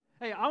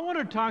Hey, I want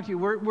to talk to you.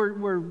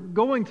 We're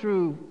going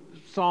through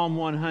Psalm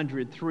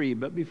 103,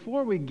 but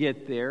before we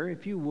get there,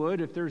 if you would,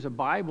 if there's a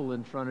Bible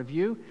in front of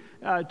you,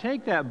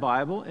 take that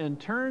Bible and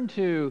turn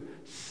to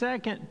 2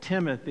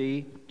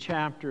 Timothy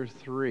chapter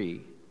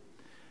 3.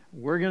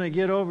 We're going to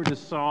get over to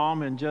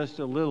Psalm in just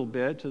a little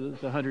bit, to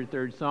the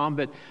 103rd Psalm,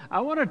 but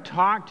I want to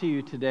talk to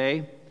you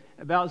today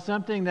about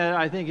something that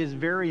I think is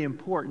very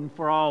important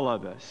for all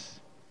of us.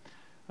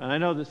 And I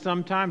know that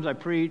sometimes I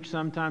preach,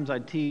 sometimes I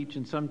teach,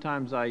 and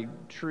sometimes I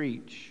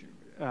preach.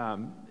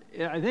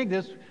 I think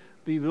this will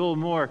be a little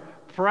more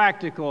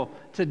practical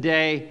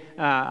today.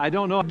 I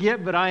don't know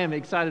yet, but I am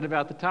excited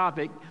about the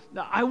topic.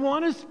 I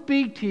want to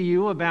speak to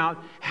you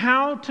about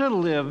how to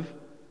live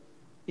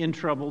in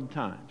troubled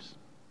times.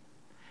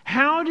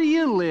 How do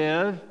you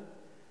live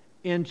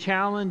in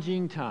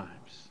challenging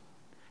times?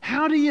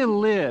 How do you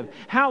live?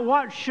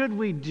 What should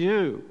we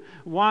do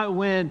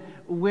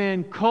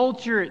when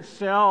culture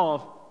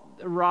itself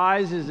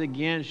rises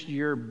against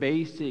your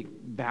basic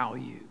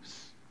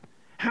values?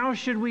 How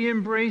should we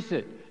embrace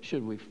it?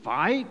 Should we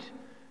fight?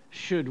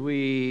 Should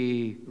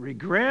we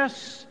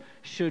regress?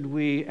 Should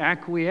we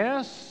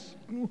acquiesce?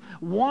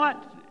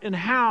 What and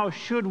how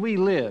should we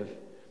live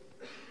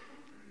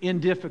in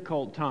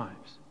difficult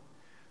times?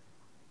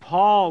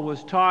 Paul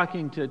was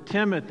talking to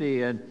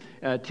Timothy, and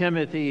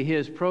Timothy,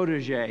 his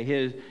protege,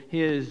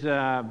 his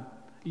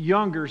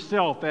younger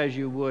self, as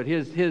you would,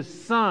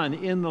 his son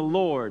in the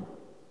Lord.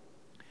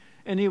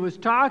 And he was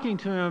talking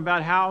to him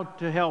about how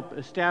to help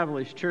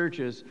establish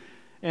churches.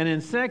 And in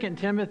 2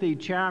 Timothy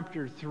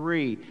chapter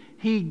 3,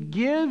 he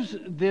gives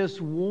this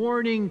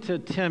warning to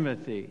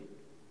Timothy.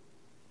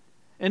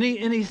 And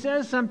he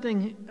says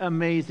something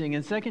amazing.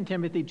 In 2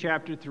 Timothy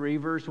chapter 3,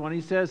 verse 1,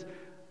 he says,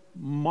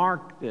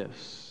 "Mark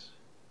this."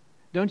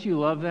 Don't you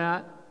love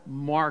that?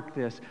 Mark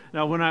this.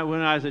 Now, when I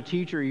was a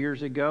teacher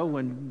years ago,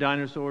 when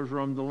dinosaurs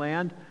roamed the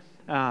land,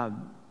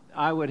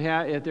 I would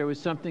have, if there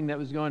was something that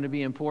was going to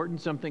be important,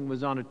 something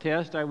was on a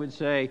test, I would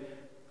say,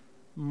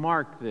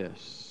 mark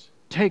this.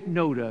 Take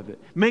note of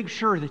it. Make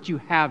sure that you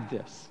have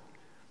this.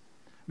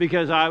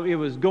 Because it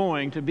was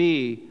going to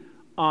be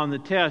on the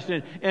test.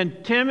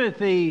 And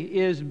Timothy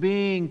is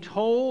being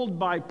told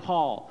by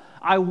Paul,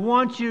 I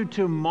want you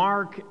to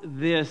mark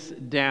this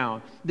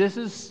down. This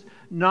is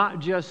not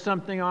just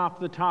something off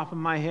the top of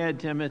my head,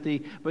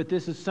 Timothy, but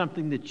this is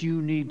something that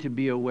you need to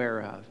be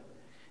aware of.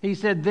 He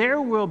said,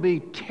 there will be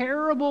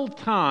terrible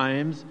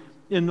times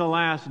in the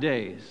last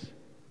days.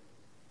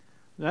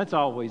 That's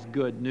always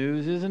good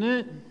news, isn't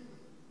it?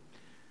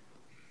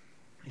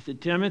 He said,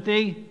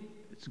 Timothy,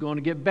 it's going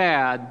to get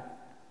bad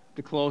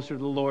the closer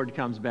the Lord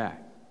comes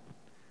back.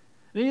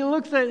 And he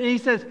looks at it and he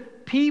says,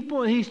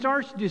 people, and he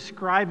starts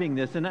describing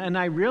this, and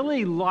I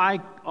really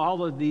like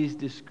all of these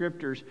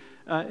descriptors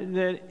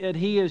that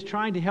he is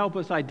trying to help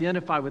us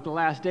identify with the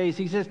last days.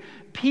 He says,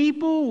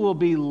 people will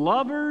be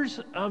lovers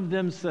of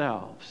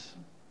themselves.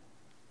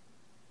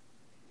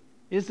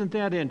 Isn't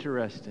that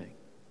interesting?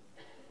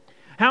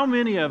 How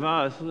many of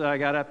us, I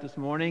got up this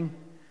morning,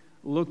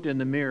 looked in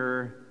the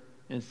mirror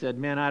and said,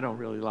 man, I don't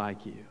really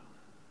like you.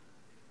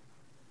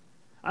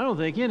 I don't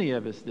think any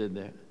of us did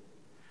that.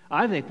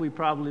 I think we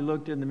probably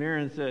looked in the mirror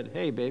and said,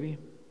 hey, baby.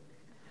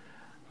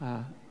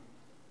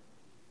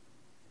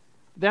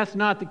 That's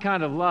not the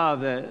kind of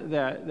love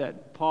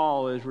that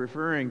Paul is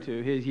referring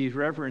to. He's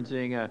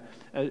referencing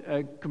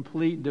a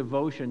complete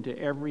devotion to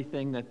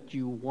everything that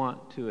you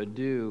want to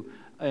do,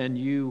 and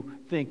you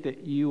think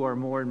that you are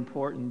more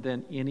important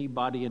than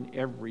anybody and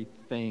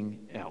everything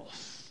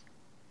else.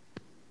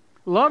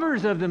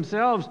 Lovers of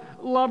themselves,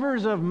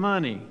 lovers of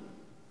money.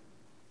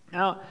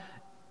 Now,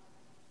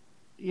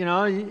 you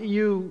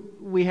know,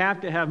 we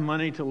have to have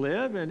money to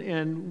live,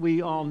 and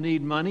we all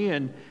need money,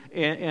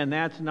 and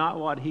that's not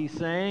what he's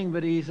saying,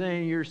 but he's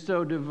saying you're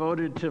so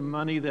devoted to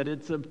money that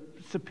it's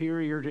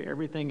superior to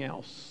everything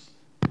else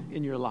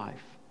in your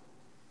life.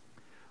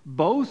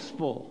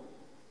 Boastful,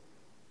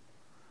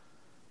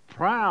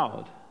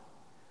 proud,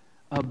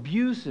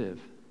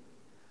 abusive,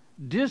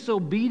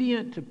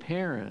 disobedient to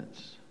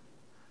parents,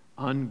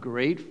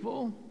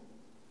 ungrateful,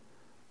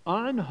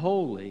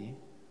 unholy,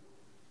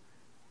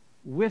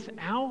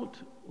 without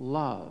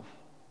love,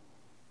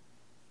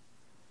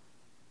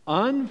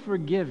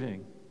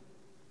 unforgiving,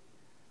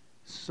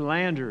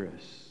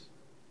 slanderous,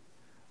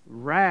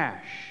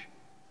 rash.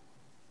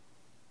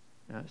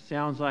 Now, it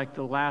sounds like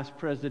the last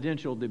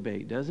presidential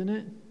debate, doesn't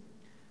it?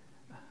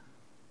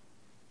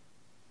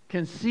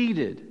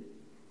 Conceited,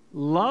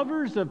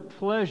 lovers of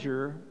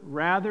pleasure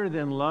rather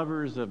than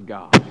lovers of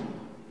God.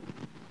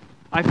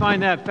 I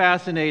find that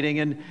fascinating.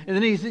 And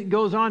then he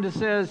goes on to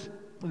says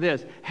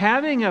this,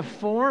 having a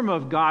form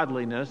of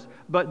godliness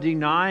but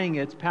denying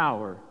its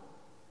power,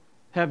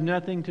 have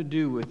nothing to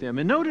do with them.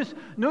 And notice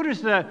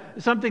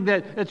something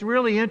that's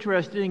really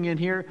interesting in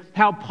here,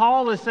 how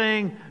Paul is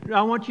saying,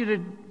 I want you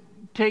to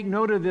take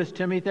note of this,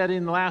 Timothy, that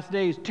in the last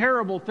days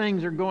terrible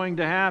things are going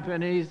to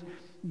happen. And he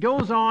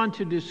goes on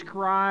to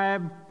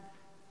describe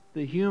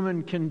the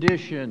human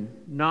condition,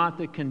 not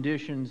the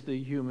conditions that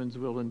humans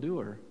will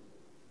endure.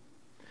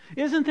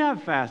 Isn't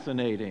that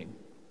fascinating?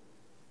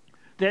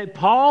 that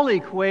Paul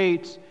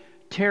equates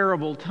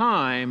terrible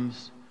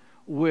times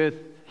with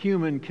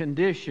human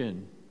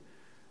condition,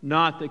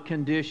 not the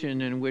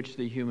condition in which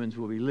the humans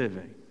will be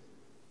living.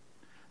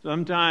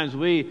 Sometimes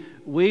we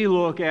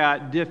look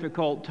at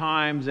difficult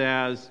times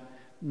as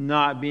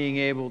not being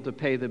able to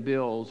pay the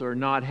bills or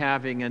not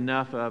having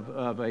enough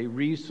of a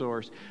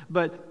resource.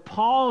 But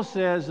Paul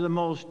says the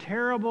most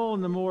terrible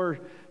and the more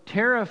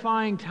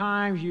terrifying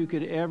times you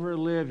could ever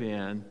live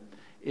in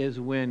is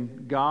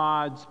when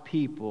God's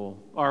people,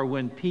 or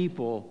when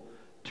people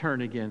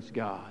turn against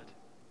God.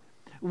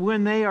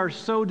 When they are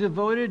so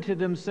devoted to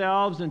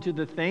themselves and to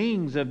the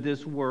things of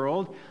this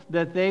world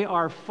that they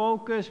are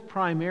focused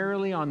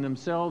primarily on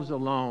themselves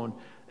alone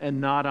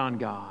and not on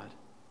God.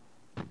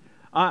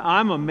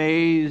 I'm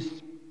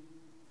amazed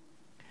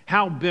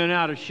how bent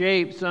out of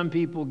shape some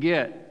people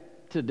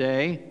get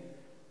today.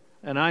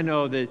 And I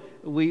know that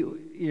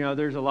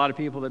there's a lot of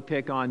people that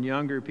pick on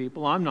younger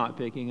people. I'm not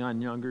picking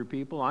on younger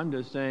people. I'm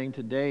just saying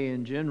today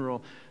in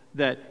general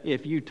that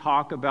if you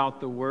talk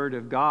about the Word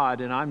of God,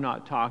 and I'm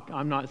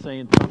not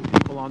saying throw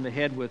people on the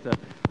head with a,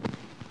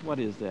 what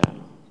is that?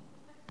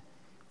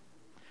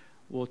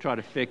 We'll try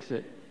to fix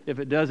it. If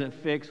it doesn't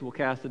fix, we'll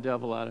cast the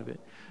devil out of it.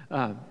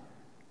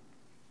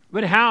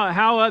 But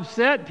how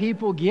upset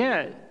people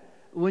get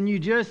when you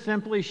just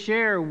simply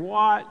share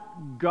what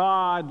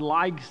God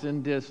likes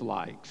and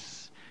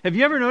dislikes. Have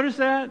you ever noticed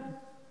that?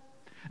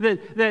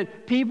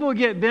 That people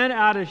get bent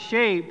out of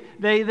shape.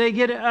 They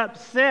get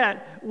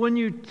upset when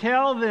you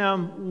tell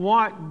them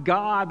what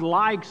God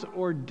likes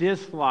or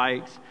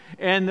dislikes.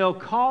 And they'll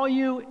call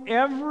you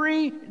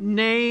every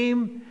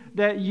name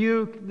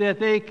that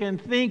they can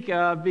think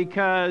of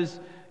because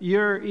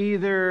you're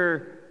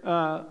either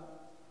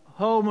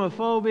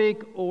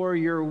homophobic or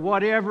you're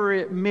whatever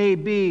it may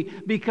be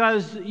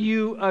because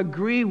you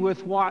agree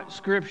with what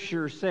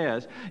Scripture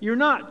says. You're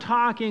not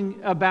talking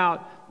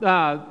about,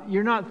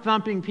 you're not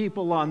thumping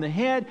people on the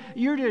head.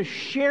 You're just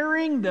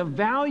sharing the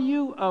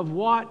value of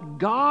what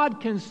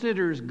God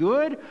considers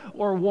good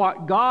or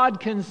what God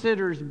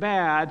considers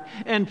bad.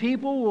 And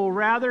people will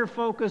rather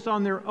focus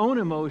on their own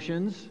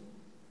emotions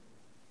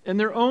and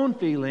their own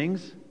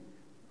feelings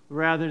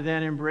rather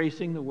than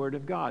embracing the Word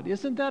of God.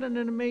 Isn't that an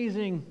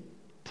amazing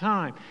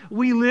time?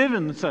 We live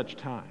in such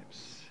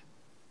times.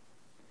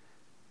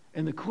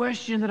 And the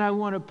question that I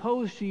want to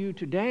pose to you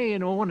today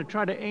and I want to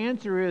try to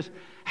answer is,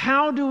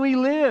 how do we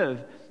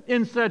live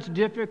in such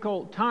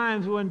difficult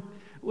times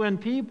when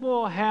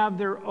people have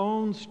their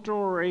own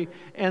story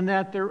and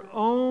that their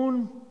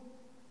own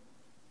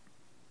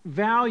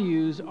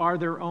values are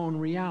their own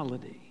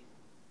reality?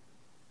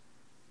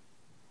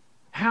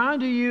 How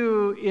do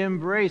you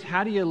embrace,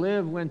 how do you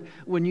live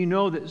when you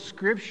know that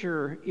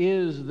Scripture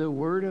is the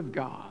Word of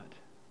God?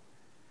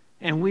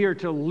 And we are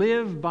to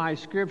live by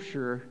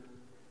Scripture,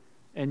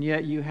 and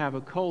yet you have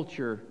a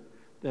culture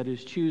that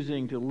is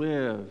choosing to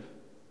live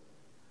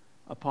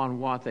upon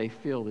what they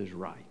feel is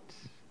right.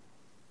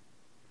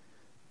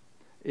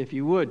 If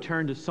you would,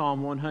 turn to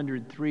Psalm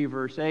 103,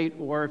 verse 8,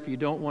 or if you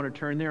don't want to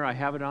turn there, I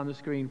have it on the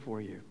screen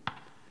for you.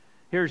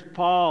 Here's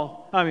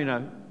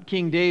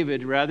King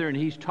David, and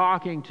he's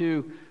talking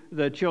to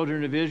the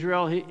children of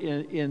Israel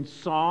in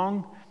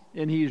song.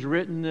 And he's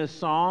written this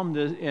psalm,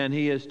 and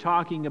he is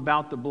talking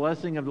about the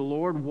blessing of the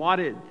Lord, what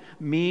it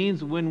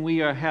means when we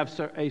have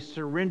a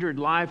surrendered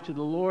life to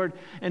the Lord.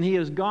 And he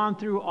has gone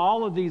through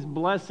all of these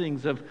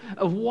blessings of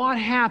what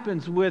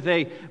happens with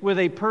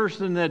a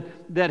person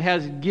that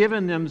has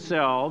given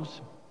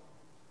themselves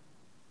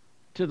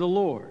to the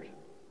Lord.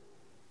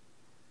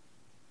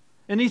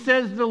 And he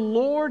says, the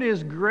Lord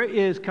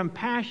is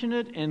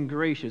compassionate and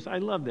gracious. I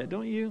love that,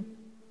 don't you?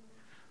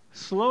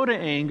 Slow to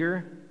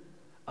anger,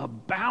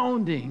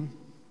 abounding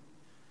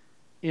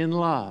in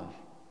love.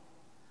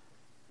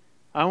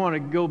 I want to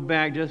go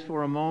back just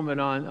for a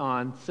moment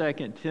on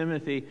 2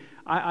 Timothy.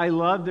 I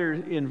love there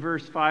in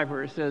verse 5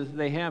 where it says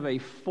they have a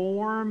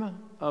form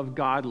of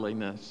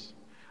godliness.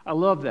 I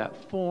love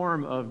that,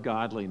 form of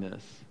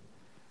godliness.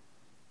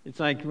 It's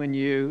like when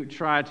you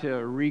try to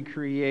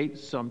recreate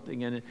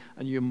something and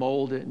you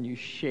mold it and you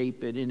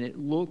shape it and it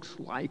looks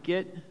like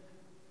it.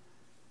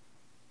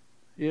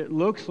 It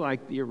looks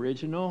like the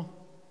original.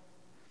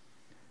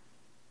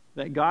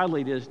 That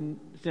godliness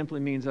simply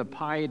means a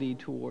piety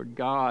toward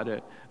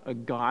God, a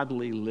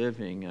godly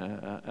living,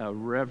 a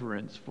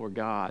reverence for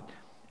God.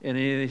 And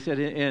he said,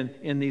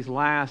 in these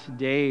last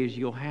days,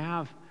 you'll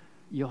have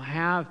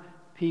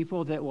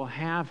people that will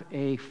have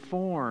a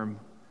form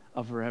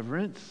of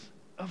reverence,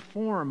 a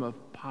form of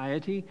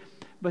piety.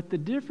 But the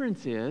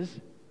difference is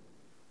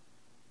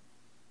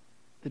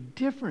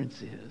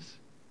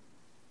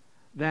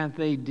that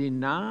they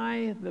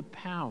deny the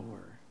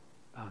power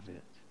of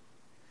it.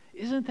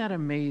 Isn't that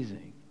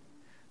amazing?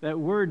 That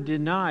word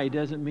deny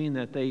doesn't mean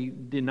that they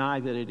deny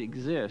that it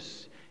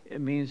exists. It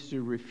means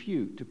to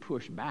refute, to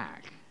push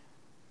back.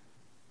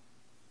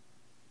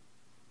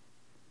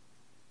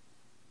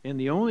 And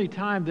the only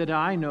time that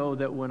I know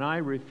that when I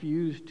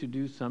refuse to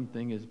do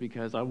something is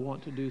because I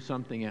want to do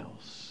something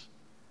else.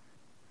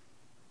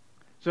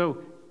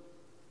 So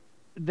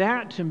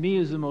that to me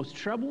is the most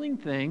troubling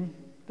thing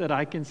that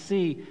I can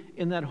see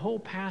in that whole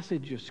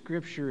passage of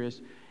Scripture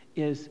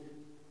is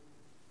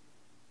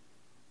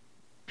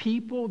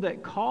people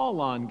that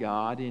call on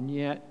God and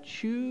yet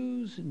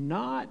choose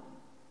not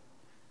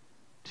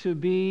to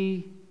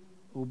be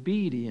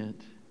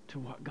obedient to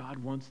what God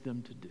wants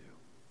them to do.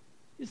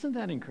 Isn't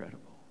that incredible?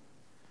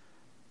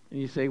 And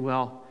you say,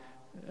 well,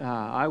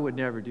 I would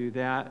never do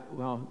that.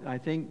 Well, I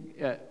think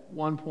at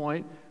one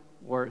point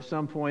or at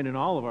some point in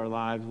all of our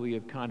lives we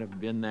have kind of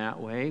been that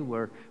way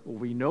where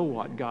we know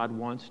what God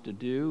wants to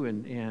do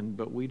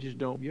but we just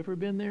don't. Have you ever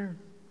been there?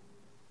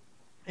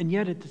 And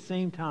yet at the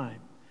same time,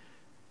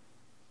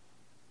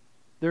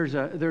 there's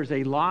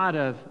a lot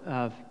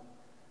of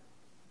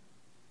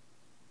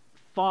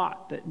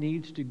thought that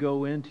needs to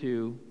go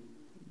into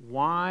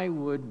why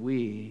would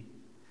we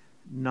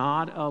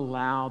not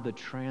allow the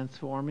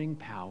transforming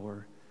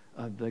power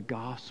of the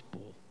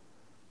gospel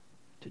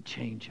to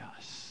change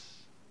us.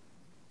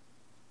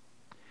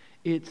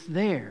 It's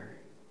there,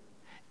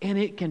 and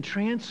it can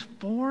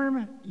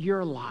transform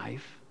your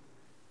life,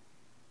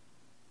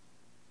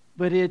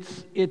 but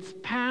it's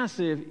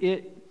passive.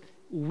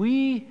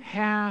 We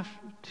have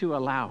to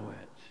allow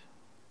it.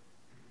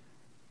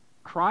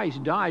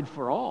 Christ died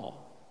for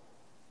all,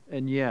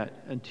 and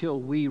yet until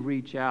we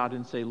reach out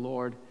and say,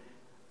 Lord,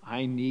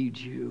 I need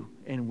you,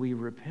 and we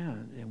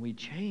repent and we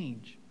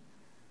change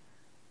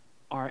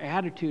our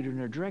attitude and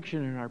our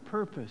direction and our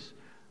purpose,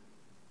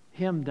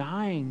 Him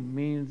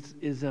dying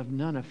is of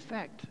none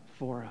effect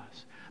for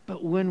us.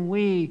 But when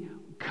we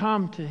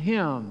come to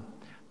Him,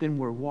 then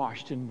we're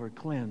washed and we're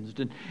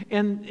cleansed.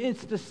 And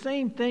it's the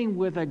same thing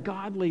with a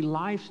godly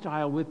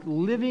lifestyle, with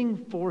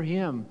living for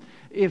Him.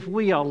 If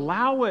we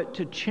allow it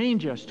to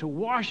change us, to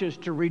wash us,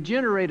 to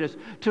regenerate us,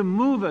 to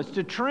move us,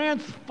 to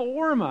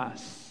transform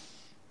us.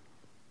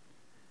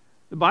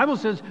 The Bible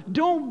says,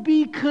 don't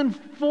be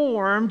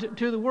conformed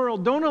to the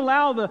world. Don't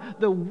allow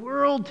the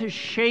world to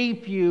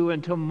shape you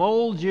and to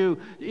mold you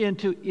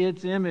into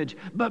its image,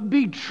 but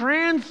be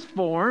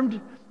transformed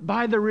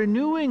by the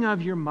renewing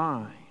of your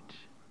mind.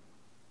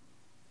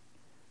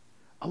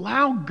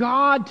 Allow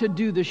God to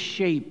do the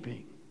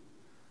shaping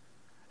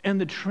and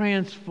the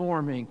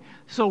transforming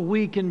so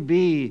we can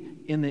be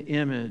in the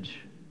image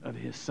of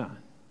His Son.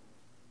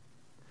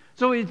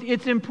 So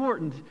it's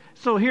important.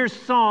 So here's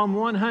Psalm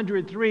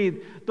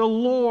 103. The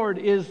Lord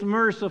is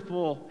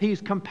merciful.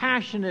 He's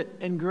compassionate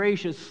and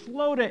gracious,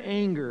 slow to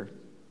anger.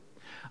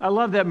 I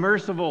love that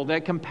merciful,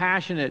 that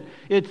compassionate.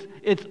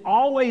 It's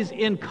always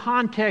in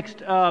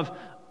context of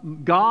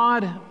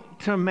God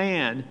to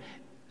man,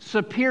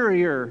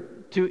 superior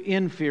to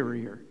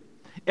inferior.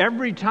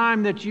 Every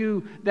time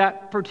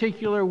that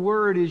particular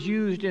word is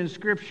used in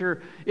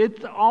Scripture,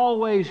 it's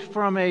always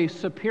from a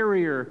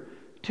superior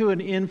to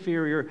an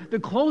inferior. The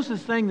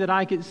closest thing that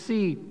I could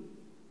see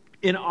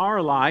in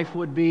our life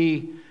would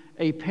be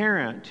a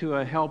parent to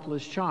a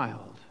helpless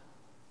child.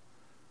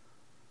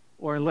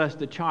 Or unless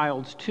the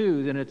child's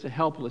two, then it's a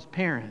helpless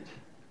parent.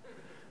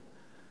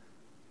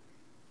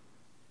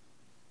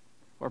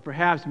 Or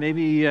perhaps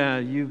maybe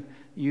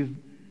you've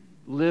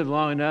lived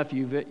long enough,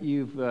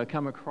 you've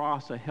come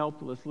across a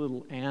helpless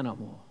little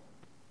animal.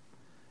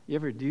 You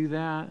ever do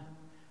that? I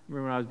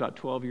remember when I was about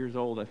 12 years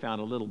old, I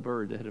found a little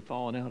bird that had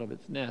fallen out of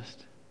its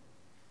nest.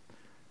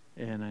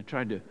 And I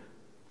tried to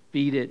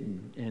feed it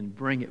and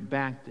bring it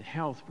back to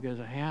health because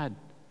I had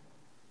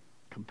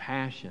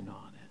compassion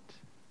on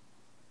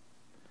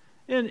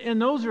it.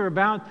 And those are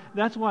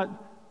that's what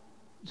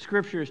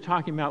Scripture is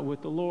talking about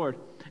with the Lord.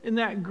 And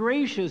that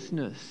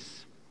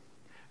graciousness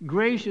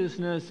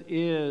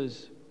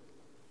is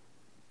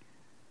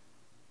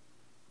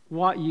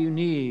what you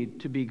need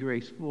to be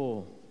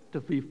graceful,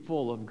 to be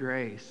full of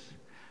grace.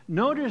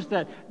 Notice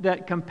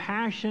that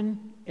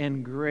compassion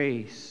and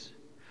grace,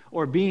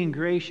 or being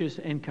gracious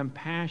and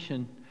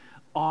compassion,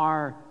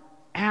 are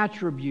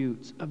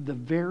attributes of the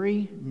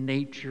very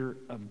nature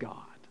of God.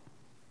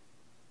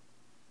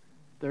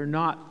 They're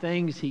not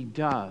things He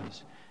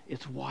does.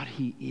 It's what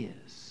He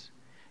is.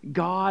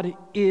 God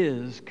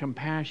is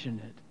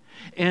compassionate.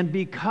 And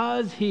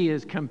because He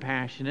is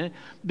compassionate,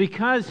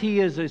 because He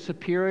is a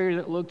superior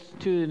that looks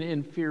to an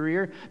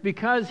inferior,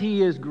 because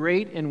He is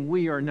great and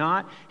we are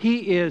not,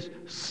 He is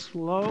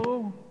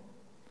slow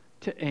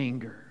to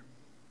anger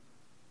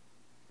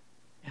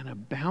and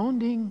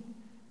abounding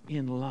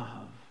in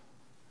love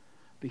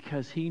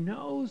because He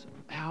knows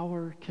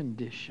our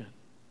condition.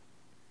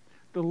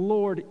 The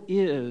Lord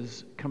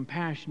is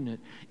compassionate.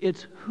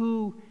 It's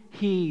who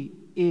He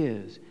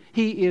is.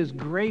 He is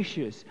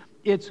gracious.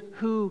 It's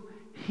who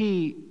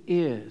He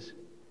is.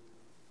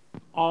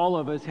 All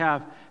of us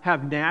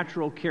have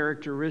natural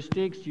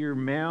characteristics. You're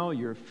male,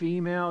 you're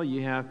female,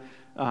 you have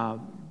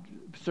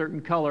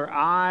certain color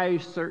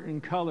eyes,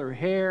 certain color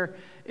hair,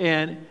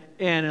 and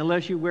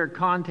unless you wear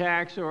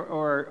contacts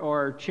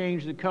or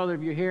change the color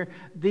of your hair,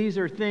 these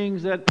are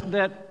things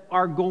that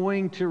are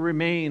going to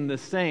remain the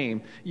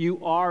same.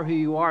 You are who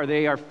you are.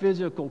 They are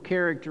physical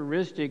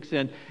characteristics,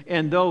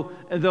 and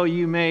though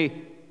you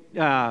may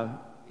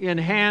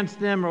enhance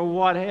them or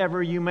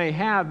whatever you may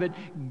have, but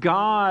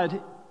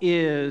God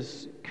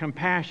is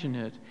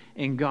compassionate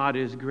and God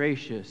is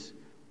gracious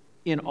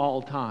in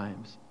all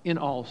times, in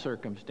all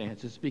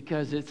circumstances,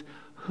 because it's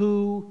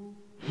who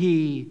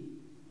He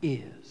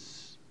is.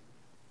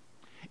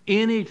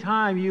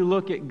 Anytime you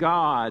look at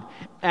God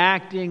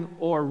acting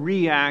or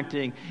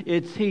reacting,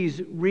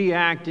 He's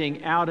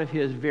reacting out of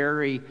His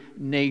very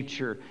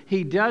nature.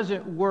 He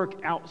doesn't work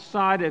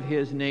outside of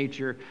His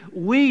nature.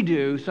 We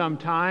do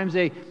sometimes.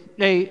 An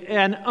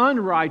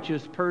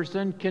unrighteous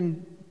person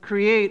can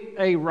create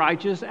a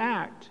righteous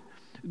act.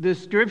 The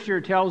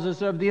Scripture tells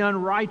us of the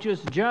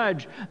unrighteous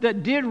judge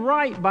that did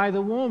right by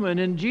the woman,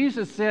 and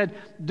Jesus said,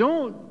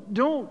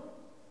 don't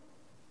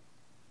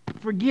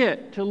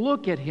forget to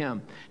look at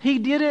him. He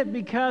did it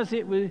because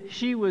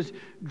she was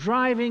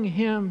driving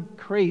him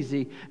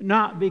crazy,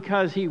 not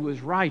because he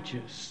was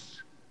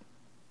righteous.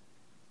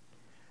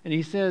 And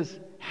He says,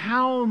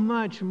 how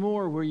much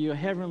more will your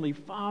Heavenly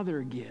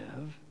Father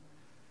give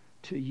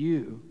to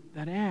you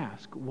that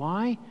ask?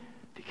 Why?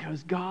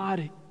 Because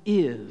God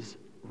is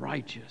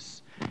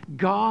righteous.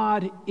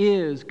 God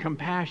is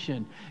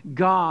compassion.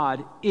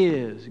 God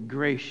is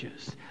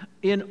gracious.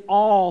 In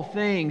all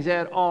things,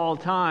 at all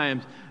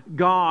times,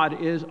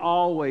 God is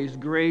always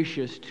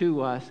gracious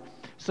to us.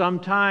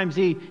 Sometimes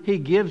He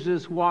gives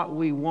us what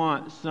we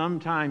want.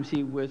 Sometimes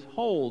He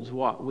withholds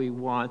what we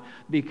want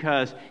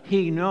because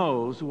He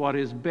knows what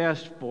is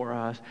best for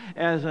us.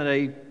 As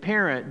a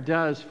parent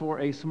does for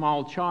a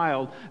small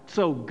child,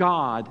 so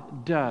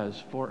God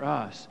does for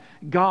us.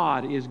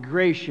 God is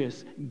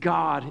gracious.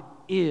 God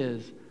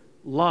is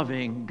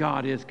loving.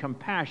 God is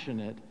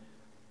compassionate.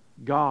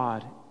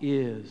 God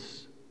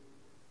is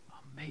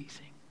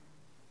amazing.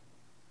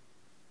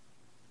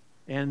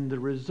 And the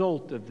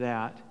result of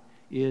that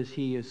is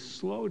He is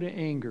slow to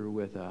anger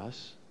with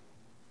us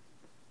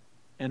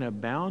and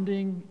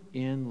abounding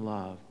in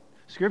love.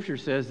 Scripture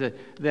says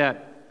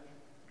that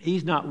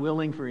He's not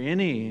willing for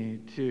any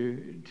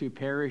to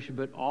perish,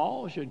 but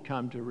all should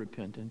come to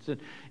repentance.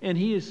 And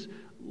He is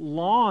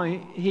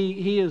long.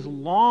 He is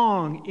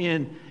long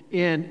in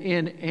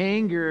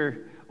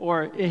anger,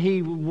 or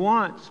He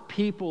wants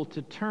people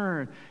to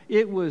turn.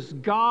 It was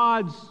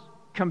God's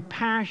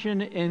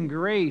compassion and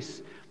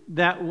grace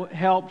that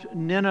helped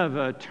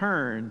Nineveh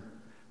turn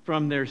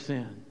from their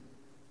sin.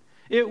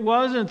 It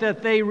wasn't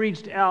that they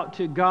reached out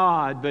to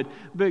God,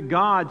 but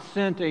God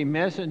sent a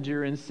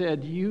messenger and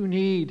said, you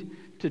need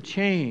to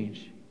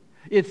change.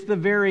 It's the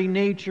very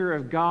nature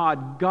of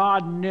God.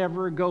 God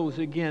never goes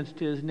against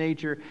His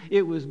nature.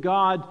 It was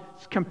God's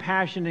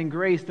compassion and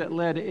grace that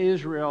led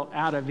Israel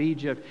out of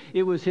Egypt.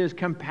 It was His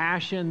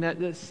compassion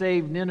that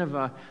saved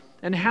Nineveh.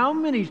 And how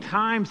many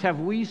times have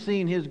we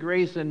seen His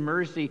grace and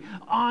mercy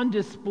on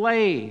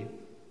display,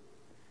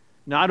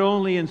 not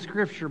only in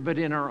Scripture, but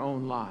in our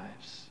own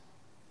lives?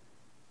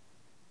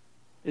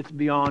 It's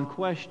beyond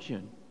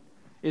question.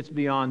 It's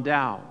beyond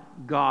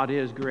doubt. God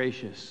is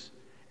gracious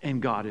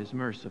and God is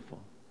merciful.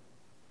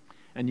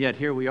 And yet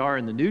here we are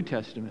in the New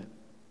Testament,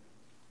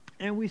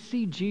 and we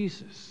see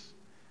Jesus.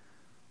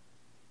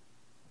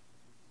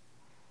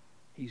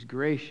 He's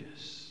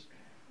gracious.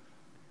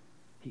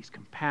 He's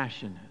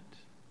compassionate.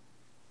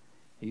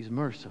 He's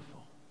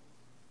merciful.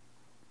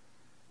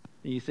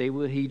 And you say,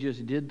 well, He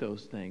just did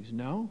those things.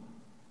 No.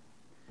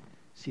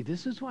 See,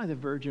 this is why the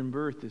virgin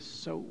birth is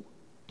so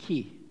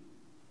key.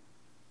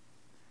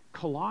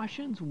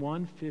 Colossians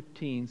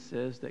 1:15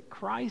 says that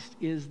Christ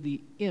is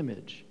the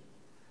image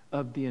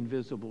of the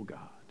invisible God.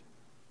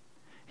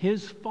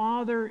 His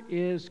Father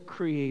is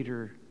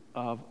creator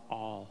of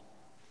all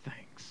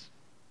things.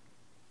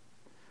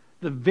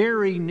 The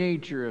very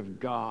nature of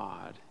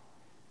God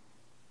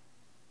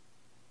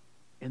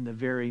and the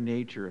very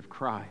nature of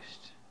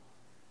Christ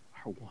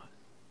are one.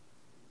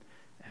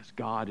 As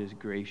God is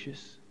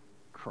gracious,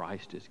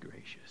 Christ is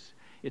gracious.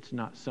 It's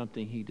not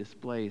something He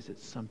displays,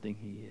 it's something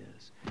He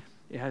is.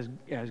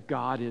 As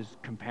God is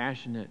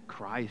compassionate,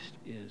 Christ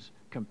is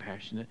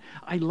compassionate.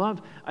 I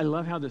love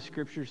how the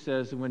Scripture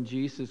says when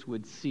Jesus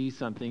would see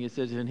something, it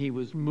says, and He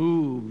was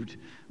moved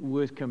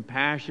with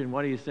compassion.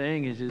 What He's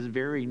saying is His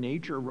very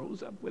nature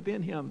rose up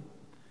within Him.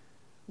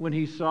 When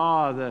He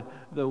saw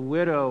the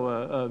widow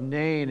of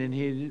Nain, and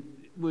He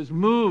was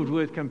moved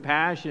with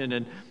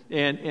compassion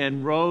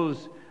and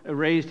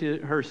raised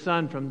her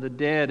son from the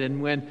dead.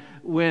 And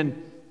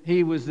when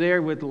He was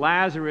there with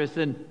Lazarus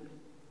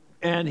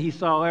and He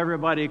saw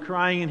everybody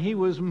crying, and He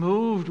was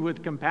moved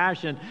with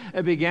compassion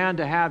and began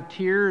to have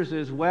tears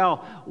as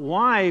well.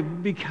 Why?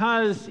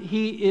 Because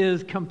He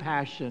is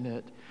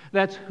compassionate.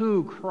 That's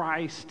who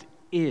Christ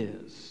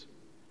is.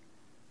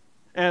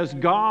 As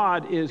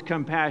God is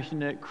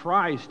compassionate,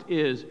 Christ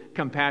is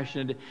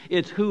compassionate.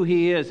 It's who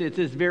He is. It's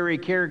His very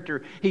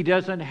character. He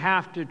doesn't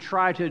have to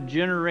try to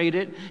generate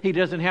it. He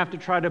doesn't have to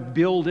try to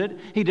build it.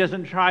 He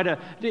doesn't try to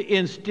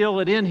instill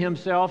it in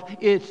Himself.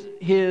 It's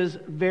His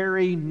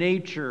very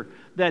nature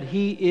that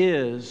He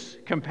is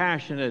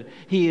compassionate.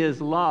 He is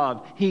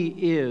love. He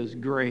is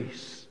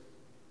grace.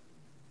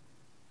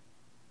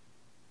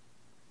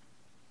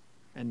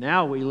 And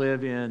now we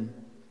live in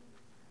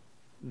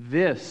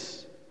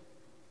this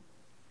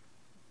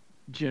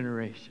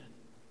generation.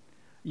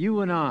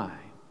 You and I.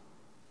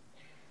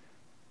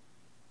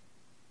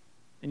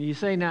 And you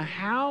say, now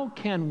how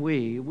can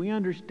we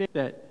understand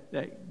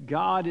that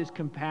God is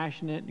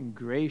compassionate and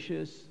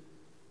gracious,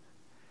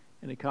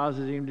 and it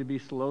causes Him to be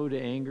slow to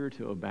anger,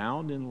 to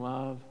abound in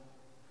love.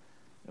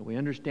 And we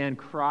understand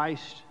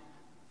Christ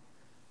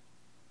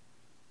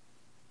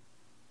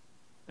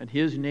and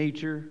His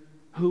nature,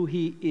 who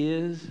He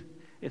is.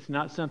 It's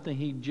not something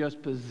He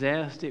just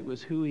possessed. It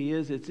was who He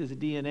is. It's His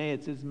DNA.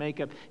 It's His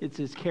makeup. It's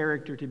His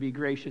character to be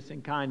gracious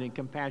and kind and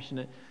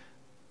compassionate.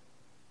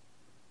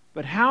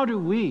 But how do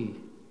we,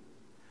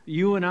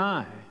 you and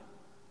I,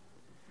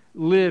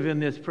 live in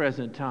this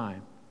present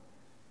time?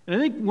 And I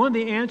think one of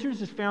the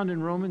answers is found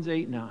in Romans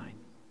 8:9.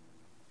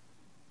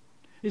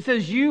 It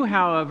says, you,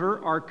 however,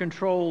 are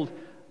controlled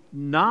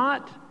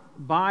not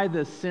by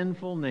the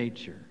sinful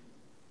nature.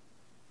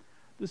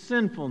 The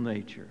sinful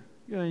nature.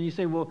 You know, and you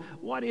say, well,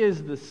 what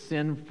is the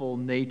sinful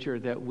nature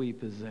that we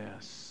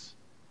possess?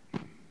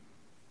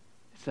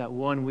 It's that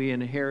one we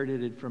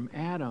inherited from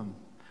Adam.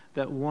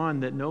 That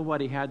one that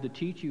nobody had to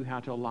teach you how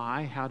to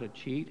lie, how to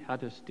cheat, how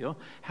to steal,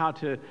 how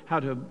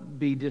to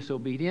be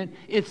disobedient.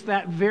 It's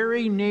that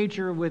very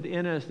nature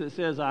within us that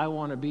says, I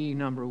want to be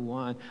number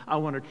one. I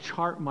want to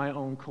chart my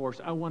own course.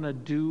 I want to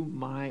do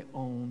my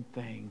own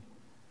thing.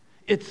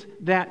 It's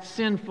that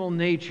sinful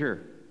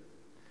nature.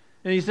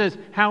 And he says,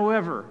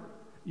 however,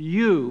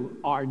 you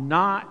are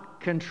not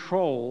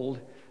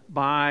controlled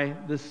by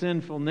the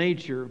sinful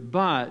nature,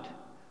 but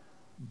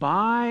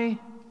by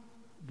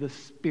the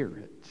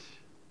Spirit.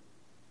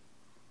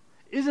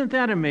 Isn't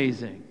that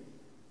amazing?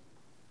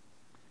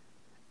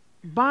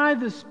 By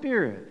the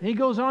Spirit. He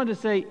goes on to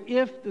say,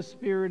 if the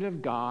Spirit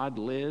of God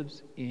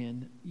lives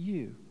in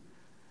you.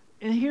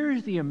 And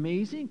here's the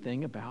amazing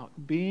thing about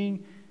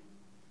being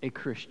a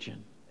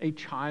Christian, a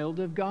child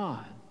of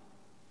God.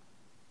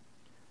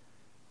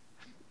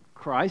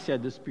 Christ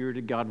had the Spirit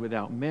of God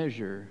without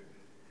measure.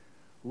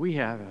 We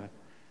have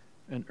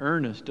an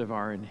earnest of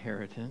our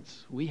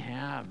inheritance. We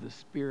have the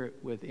Spirit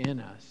within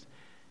us.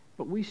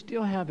 But we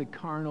still have a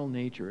carnal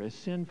nature, a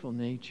sinful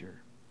nature.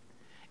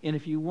 And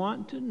if you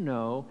want to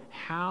know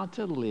how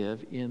to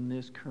live in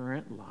this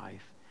current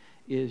life,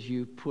 is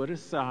you put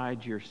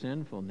aside your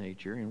sinful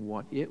nature and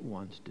what it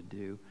wants to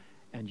do,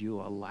 and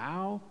you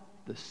allow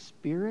the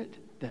Spirit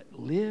that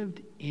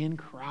lived in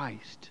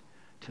Christ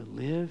to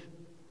live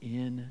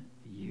in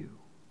you.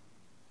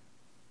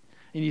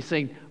 And you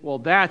say, well,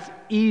 that's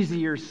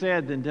easier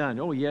said than done.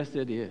 Oh, yes,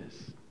 it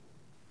is.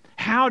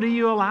 How do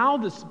you allow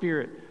the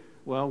Spirit?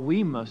 Well,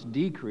 we must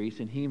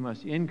decrease and He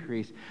must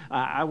increase.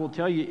 I will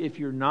tell you, if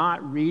you're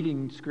not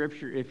reading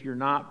Scripture, if you're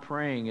not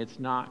praying, it's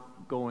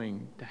not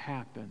going to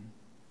happen.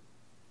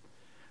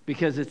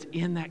 Because it's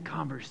in that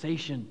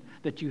conversation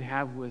that you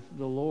have with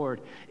the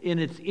Lord. And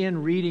it's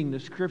in reading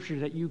the Scripture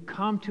that you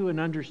come to an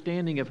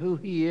understanding of who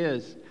He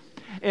is.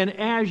 And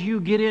as you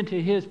get into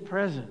His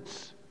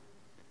presence,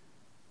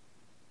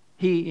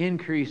 He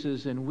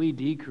increases and we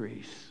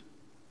decrease.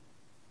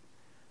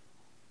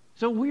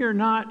 So we are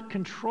not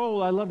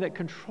controlled, I love that,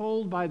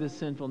 controlled by the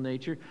sinful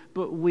nature,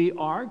 but we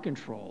are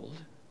controlled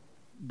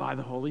by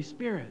the Holy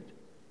Spirit.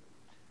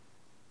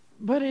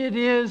 But it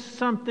is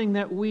something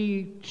that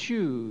we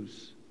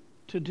choose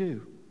to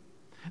do.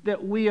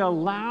 That we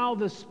allow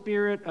the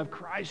Spirit of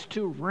Christ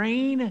to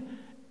reign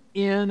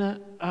in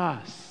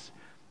us.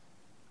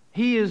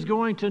 He is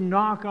going to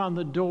knock on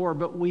the door,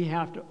 but we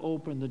have to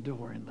open the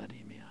door and let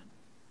Him in.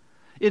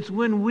 It's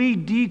when we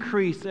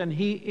decrease and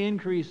He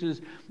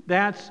increases,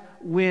 that's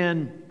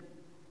when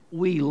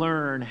we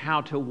learn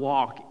how to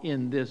walk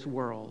in this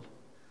world.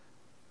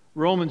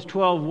 Romans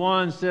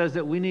 12:1 says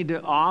that we need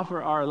to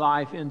offer our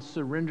life in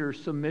surrender,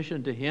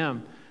 submission to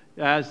Him.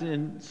 As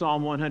in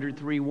Psalm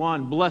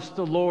 103:1, bless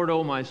the Lord,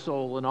 O my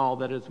soul, and all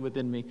that is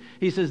within me.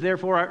 He says,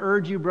 therefore I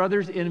urge you,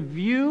 brothers, in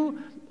view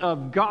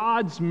of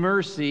God's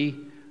mercy,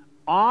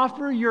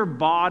 offer your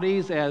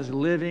bodies as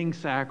living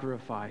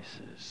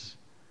sacrifices,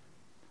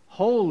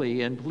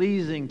 holy and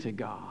pleasing to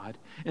God,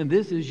 and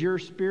this is your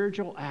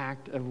spiritual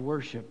act of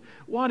worship.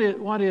 What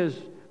is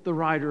the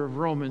writer of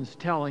Romans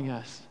telling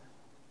us?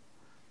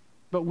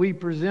 But we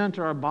present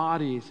our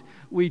bodies.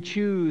 We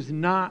choose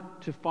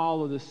not to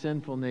follow the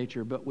sinful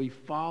nature, but we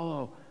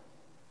follow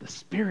the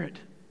Spirit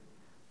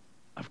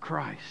of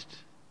Christ.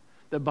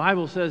 The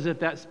Bible says if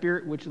that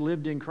Spirit which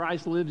lived in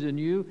Christ lives in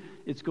you,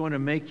 it's going to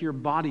make your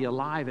body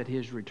alive at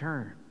His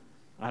return.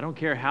 I don't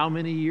care how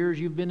many years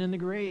you've been in the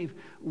grave.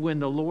 When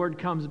the Lord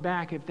comes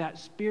back, if that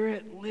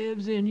Spirit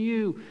lives in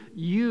you,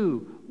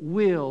 you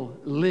will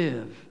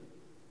live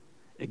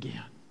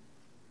again.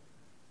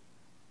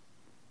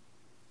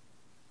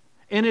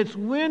 And it's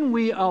when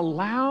we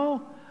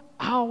allow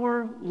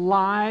our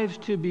lives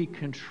to be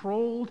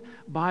controlled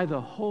by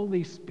the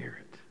Holy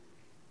Spirit.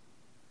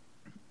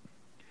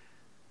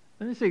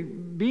 Let me say,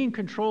 being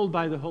controlled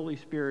by the Holy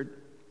Spirit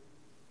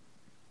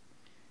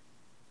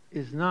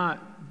is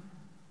not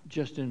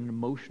just an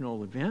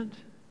emotional event.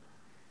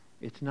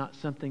 It's not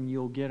something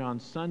you'll get on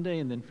Sunday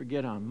and then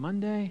forget on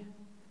Monday.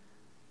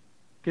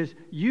 Because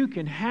you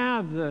can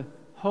have the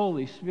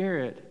Holy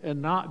Spirit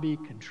and not be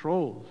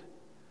controlled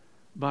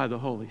by the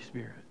Holy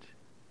Spirit.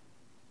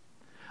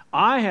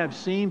 I have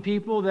seen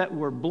people that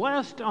were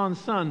blessed on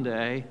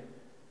Sunday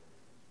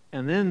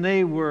and then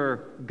they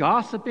were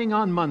gossiping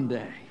on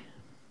Monday.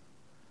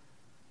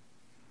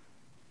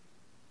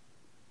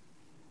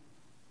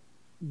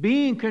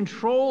 Being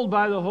controlled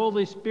by the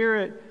Holy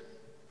Spirit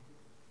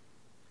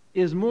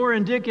is more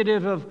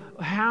indicative of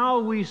how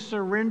we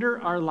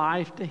surrender our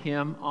life to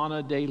Him on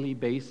a daily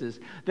basis.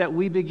 That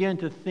we begin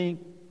to think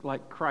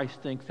like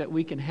Christ thinks, that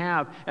we can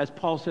have, as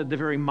Paul said, the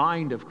very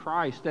mind of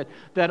Christ,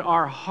 that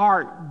our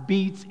heart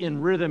beats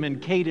in rhythm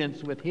and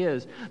cadence with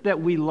His, that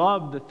we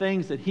love the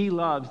things that He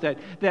loves,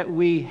 that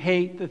we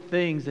hate the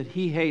things that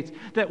He hates,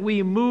 that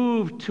we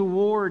move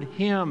toward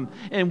Him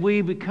and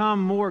we become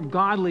more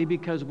godly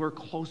because we're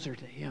closer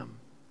to Him.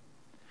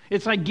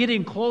 It's like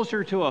getting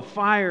closer to a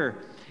fire.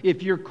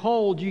 If you're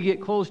cold, you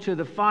get close to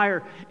the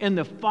fire, and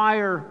the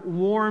fire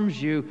warms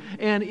you.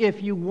 And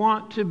if you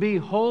want to be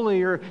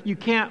holier, you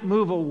can't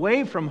move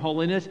away from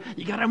holiness.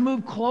 You got to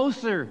move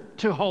closer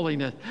to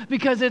holiness,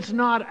 because it's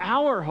not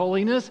our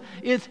holiness,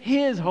 it's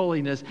His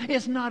holiness.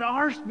 It's not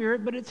our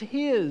spirit, but it's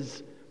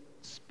His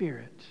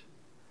Spirit.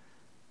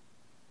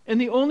 And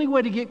the only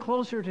way to get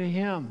closer to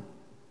Him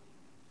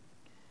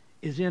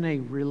is in a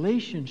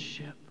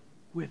relationship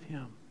with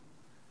Him.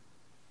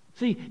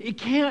 See, it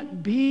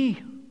can't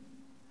be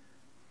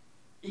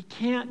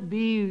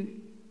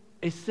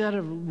a set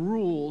of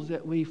rules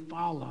that we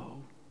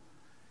follow.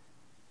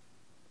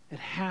 It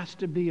has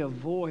to be a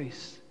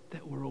voice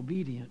that we're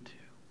obedient to.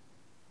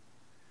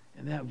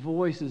 And that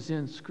voice is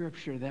in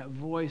Scripture. That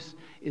voice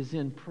is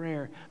in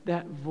prayer.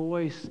 That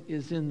voice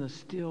is in the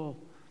still,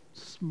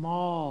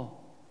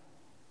 small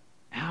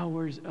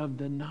hours of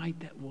the night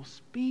that will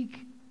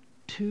speak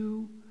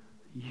to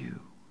you.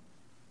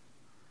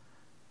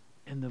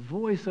 And the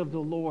voice of the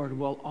Lord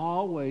will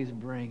always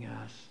bring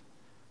us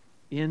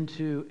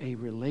into a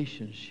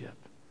relationship,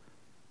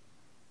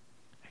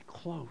 a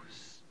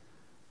close,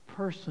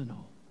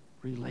 personal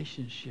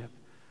relationship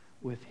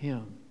with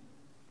Him.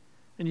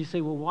 And you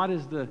say, well,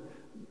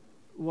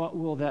 what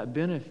will that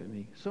benefit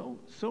me?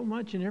 So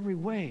much in every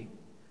way.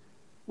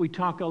 We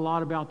talk a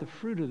lot about the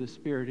fruit of the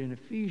Spirit in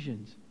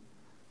Ephesians.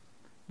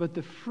 But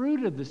the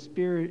fruit of the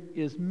Spirit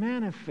is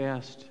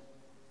manifest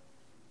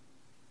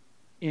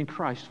in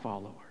Christ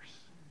followers.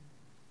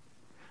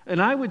 And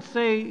I would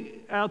say,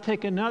 I'll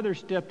take another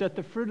step, that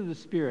the fruit of the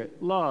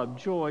Spirit, love,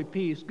 joy,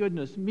 peace,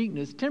 goodness,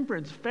 meekness,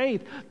 temperance,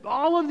 faith,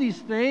 all of these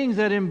things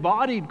that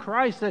embodied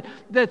Christ,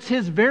 that's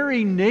His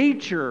very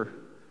nature.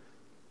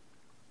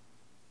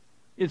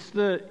 It's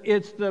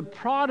the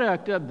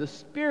product of the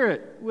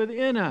Spirit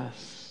within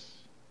us.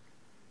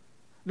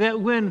 That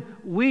when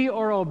we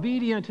are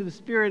obedient to the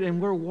Spirit and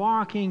we're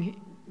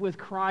walking with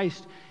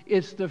Christ,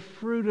 it's the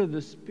fruit of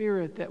the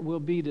Spirit that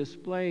will be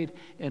displayed.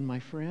 And my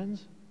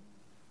friends,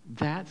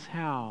 that's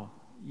how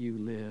you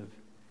live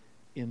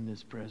in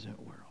this present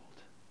world,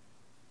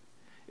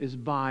 is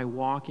by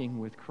walking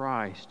with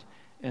Christ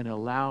and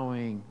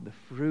allowing the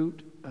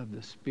fruit of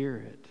the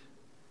Spirit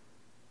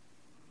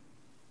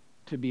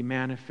to be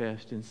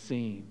manifest and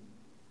seen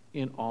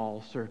in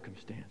all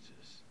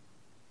circumstances.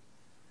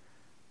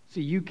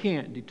 See, you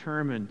can't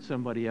determine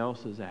somebody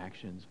else's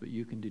actions, but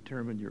you can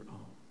determine your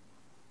own.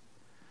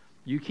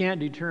 You can't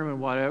determine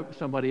what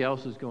somebody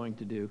else is going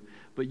to do,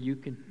 but you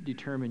can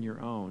determine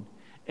your own.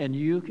 And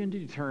you can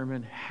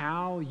determine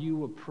how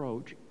you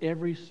approach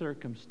every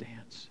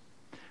circumstance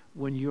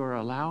when you are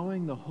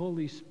allowing the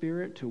Holy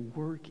Spirit to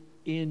work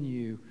in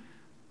you.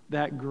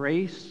 That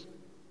grace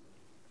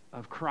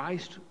of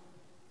Christ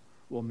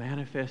will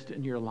manifest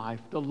in your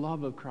life. The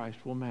love of Christ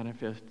will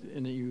manifest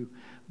in you.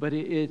 But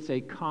it's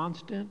a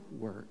constant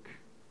work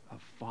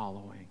of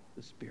following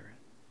the Spirit.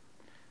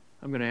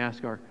 I'm going to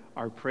ask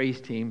our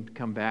praise team to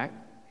come back.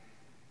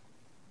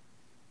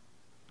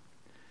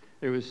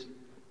 There was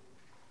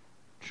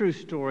true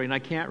story, and I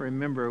can't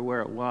remember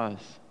where it was,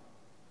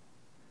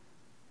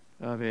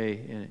 and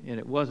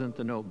it wasn't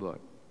The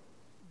Notebook,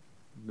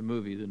 the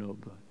movie The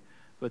Notebook,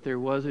 but there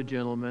was a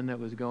gentleman that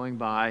was going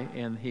by,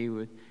 and he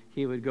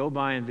would go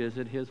by and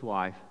visit his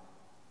wife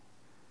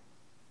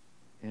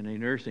in a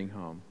nursing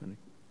home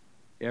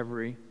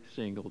every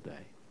single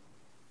day,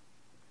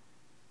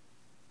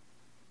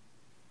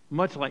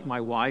 much like my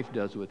wife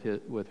does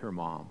with her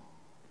mom.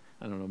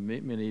 I don't know,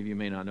 many of you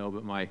may not know,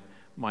 but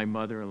my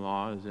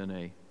mother-in-law is in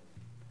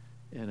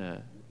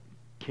a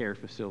care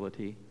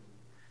facility,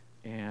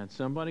 and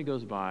somebody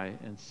goes by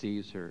and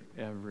sees her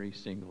every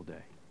single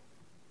day.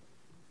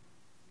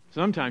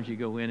 Sometimes you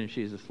go in and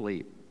she's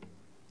asleep,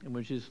 and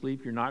when she's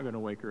asleep, you're not going to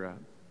wake her up.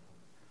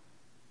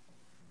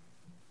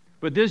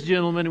 But this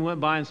gentleman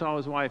went by and saw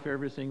his wife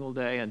every single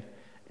day,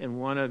 and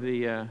one of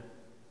the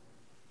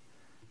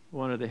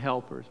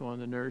helpers, one of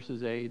the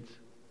nurse's aides,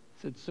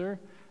 said, "Sir,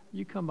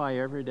 you come by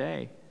every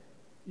day."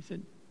 He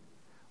said,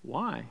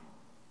 "Why?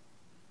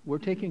 We're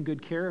taking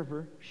good care of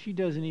her. She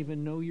doesn't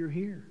even know you're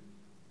here."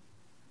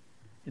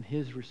 And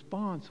his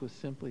response was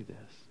simply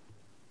this: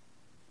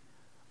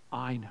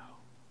 "I know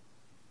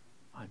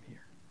I'm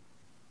here.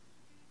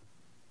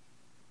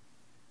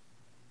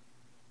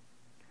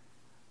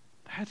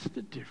 That's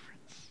the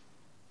difference.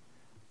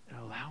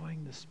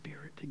 Allowing the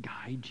Spirit to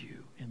guide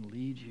you and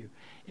lead you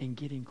and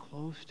getting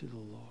close to the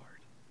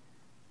Lord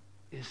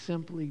is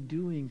simply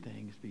doing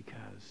things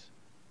because,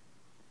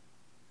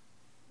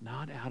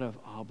 not out of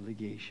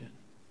obligation,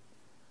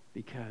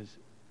 because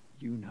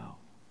you know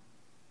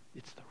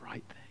it's the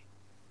right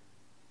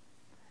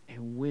thing.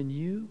 And when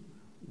you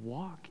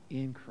walk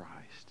in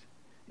Christ,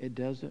 it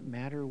doesn't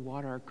matter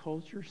what our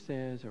culture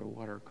says or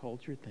what our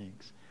culture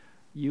thinks.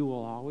 You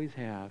will always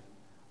have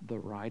the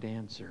right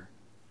answer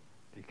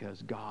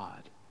because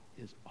God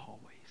is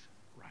always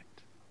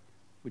right.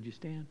 Would you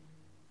stand?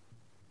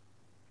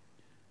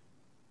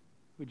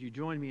 Would you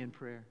join me in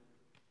prayer?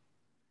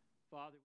 Father.